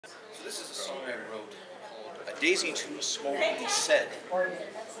This is a song I wrote called "A Daisy Too Smokily Said,"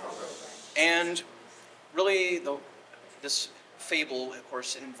 and really, this fable, of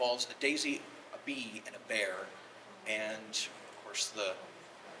course, it involves a daisy, a bee, and a bear, and of course,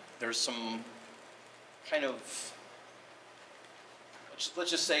 there's some kind of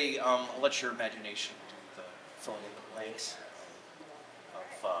let's just say let your imagination do the filling in the blanks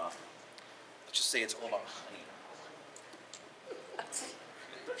of let's just say it's all about honey.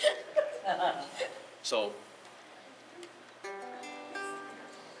 So,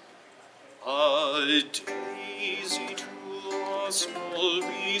 a daisy to a small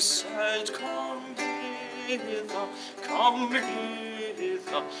bee said, come hither,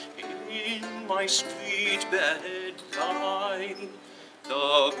 in my sweet bed lie.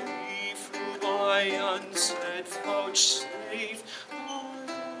 The bee flew by and said, vouchsafe,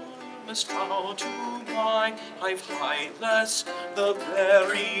 must how to my I've highless the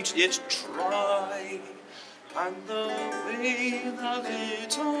berry did try, and the way the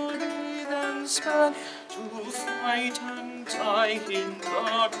little bee then sped to fight and die in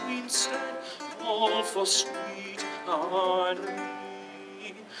the green stead, all for sweet honey.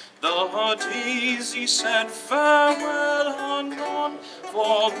 The daisy said, farewell anon,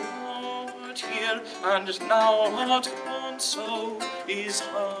 for what here and now at once, so is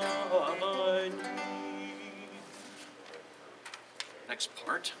honey. Next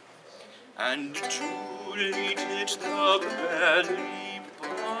part. And Julie did the belly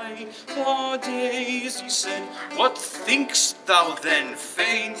by. The daisy said, what think'st thou then,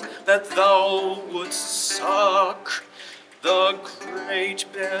 fain, that thou wouldst suck? The great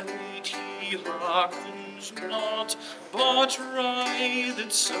bellied he hearkens not, but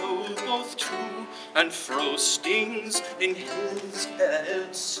writheth so both to and fro, stings in his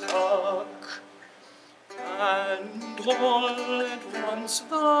head stuck. And all at once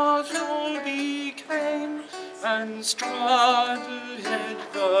the little bee came, and straddled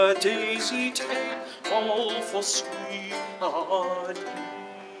the daisy tail, all for sweet honey.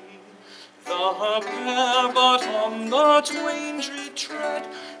 The bear but on the twain did tread,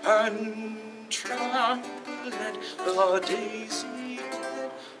 and trampled the daisy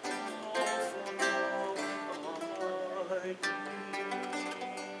dead, all for honey.